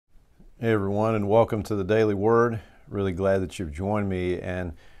Hey everyone, and welcome to the Daily Word. Really glad that you've joined me.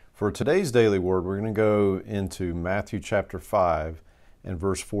 And for today's Daily Word, we're going to go into Matthew chapter 5 and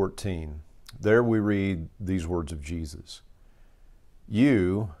verse 14. There we read these words of Jesus.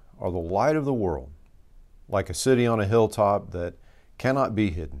 You are the light of the world, like a city on a hilltop that cannot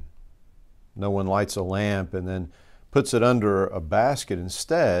be hidden. No one lights a lamp and then puts it under a basket.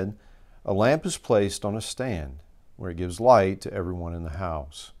 Instead, a lamp is placed on a stand where it gives light to everyone in the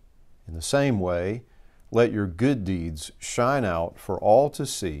house. In the same way, let your good deeds shine out for all to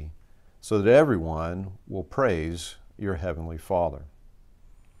see, so that everyone will praise your heavenly Father.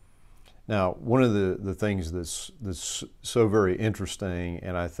 Now, one of the things that's so very interesting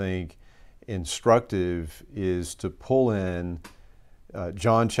and I think instructive is to pull in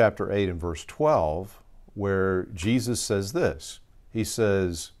John chapter 8 and verse 12, where Jesus says this. He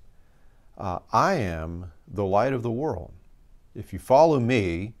says, I am the light of the world. If you follow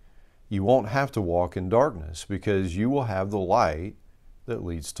me, you won't have to walk in darkness because you will have the light that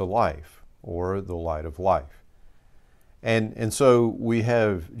leads to life, or the light of life. And so we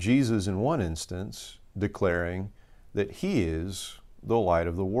have Jesus in one instance declaring that He is the light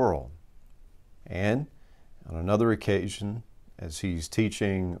of the world. And on another occasion, as He's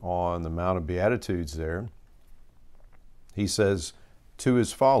teaching on the Mount of Beatitudes there, He says to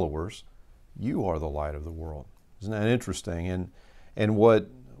His followers, you are the light of the world. Isn't that interesting? And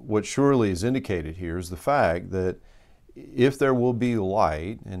what surely is indicated here is the fact that if there will be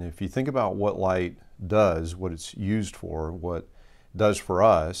light, and if you think about what light does, what it's used for, what it does for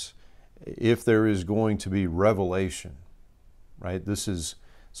us, if there is going to be revelation, right? This is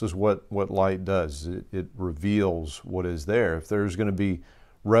what light does. It reveals what is there. If there's going to be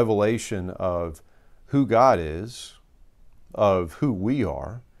revelation of who God is, of who we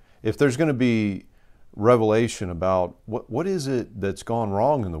are, if there's going to be revelation about what is it that's gone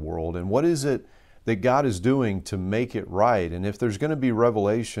wrong in the world and what is it that God is doing to make it right, and if there's going to be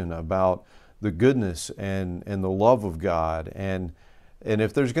revelation about the goodness and the love of God, and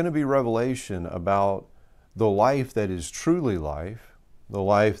if there's going to be revelation about the life that is truly life, the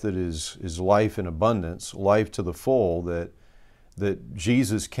life that is life in abundance, life to the full, that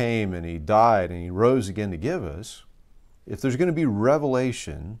Jesus came and He died and He rose again to give us, if there's going to be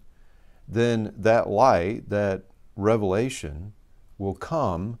revelation, then that light, that revelation, will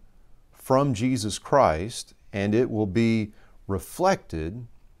come from Jesus Christ, and it will be reflected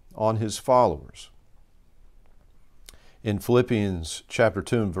on His followers. In Philippians chapter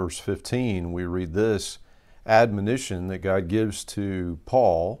 2 and verse 15, we read this admonition that God gives to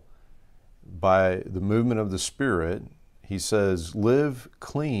Paul by the movement of the Spirit. He says, live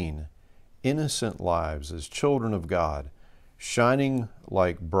clean, innocent lives as children of God, shining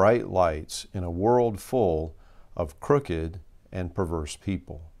like bright lights in a world full of crooked and perverse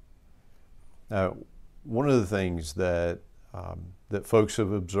people. Now, one of the things that folks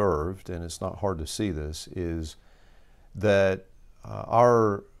have observed, and it's not hard to see this, is that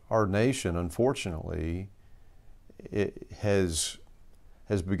our nation, unfortunately, it has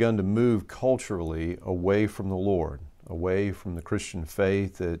begun to move culturally away from the Lord, away from the Christian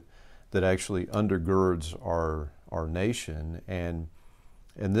faith that actually undergirds our nation, and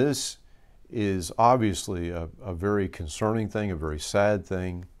this is obviously a very concerning thing, a very sad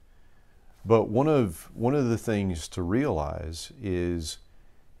thing. But one of the things to realize is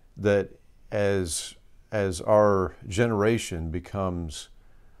that as our generation becomes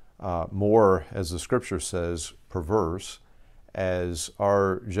more, as the Scripture says, perverse, as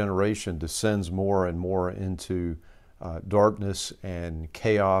our generation descends more and more into darkness and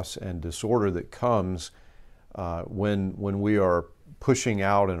chaos and disorder that comes when we are pushing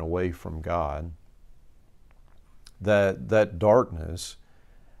out and away from God, that darkness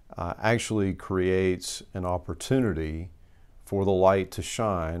actually creates an opportunity for the light to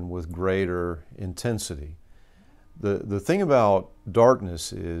shine with greater intensity. The thing about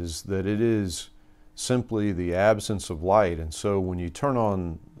darkness is that it is simply the absence of light, and so when you turn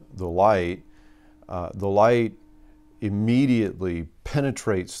on the light immediately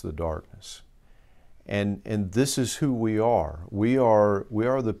penetrates the darkness. And this is who we are. We are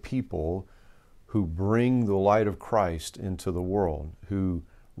the people who bring the light of Christ into the world, who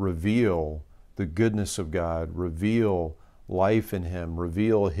reveal the goodness of God, reveal life in Him,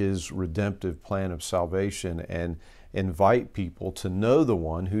 reveal His redemptive plan of salvation, and invite people to know the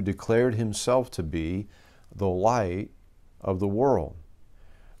one who declared Himself to be the light of the world.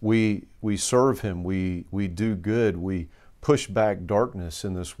 We serve Him, we do good, we push back darkness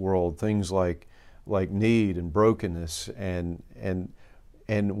in this world, things like need and brokenness, and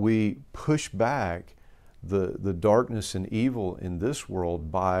we push back the darkness and evil in this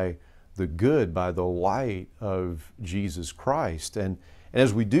world by the good by the light of Jesus Christ. And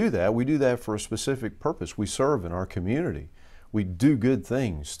as we do that for a specific purpose. We serve in our community. We do good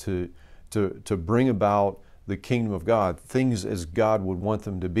things to bring about the kingdom of God, things as God would want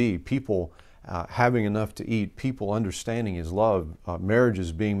them to be. People having enough to eat, people understanding His love,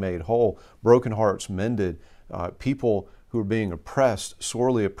 marriages being made whole, broken hearts mended, people who are being oppressed,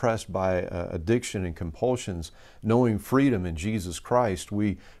 sorely oppressed by addiction and compulsions, knowing freedom in Jesus Christ.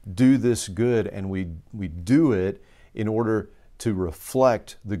 We do this good, and we do it in order to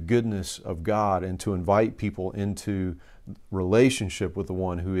reflect the goodness of God and to invite people into relationship with the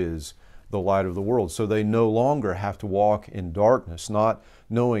one who is the light of the world. So they no longer have to walk in darkness, not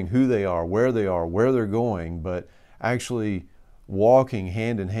knowing who they are, where they're going, but actually walking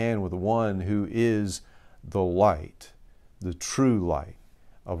hand in hand with the one who is the light, the true light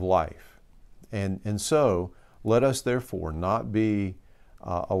of life. And so let us therefore not be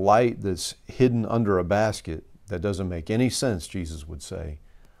a light that's hidden under a basket that doesn't make any sense, Jesus would say.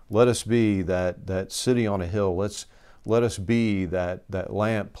 Let us be that city on a hill. Let us be that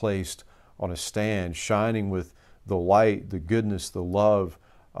lamp placed on a stand, shining with the light, the goodness, the love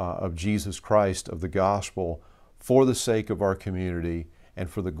of Jesus Christ, of the gospel, for the sake of our community and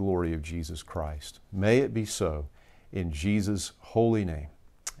for the glory of Jesus Christ. May it be so in Jesus' holy name.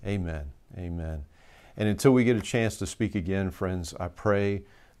 Amen. Amen. And until we get a chance to speak again, friends, I pray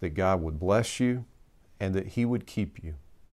that God would bless you and that He would keep you.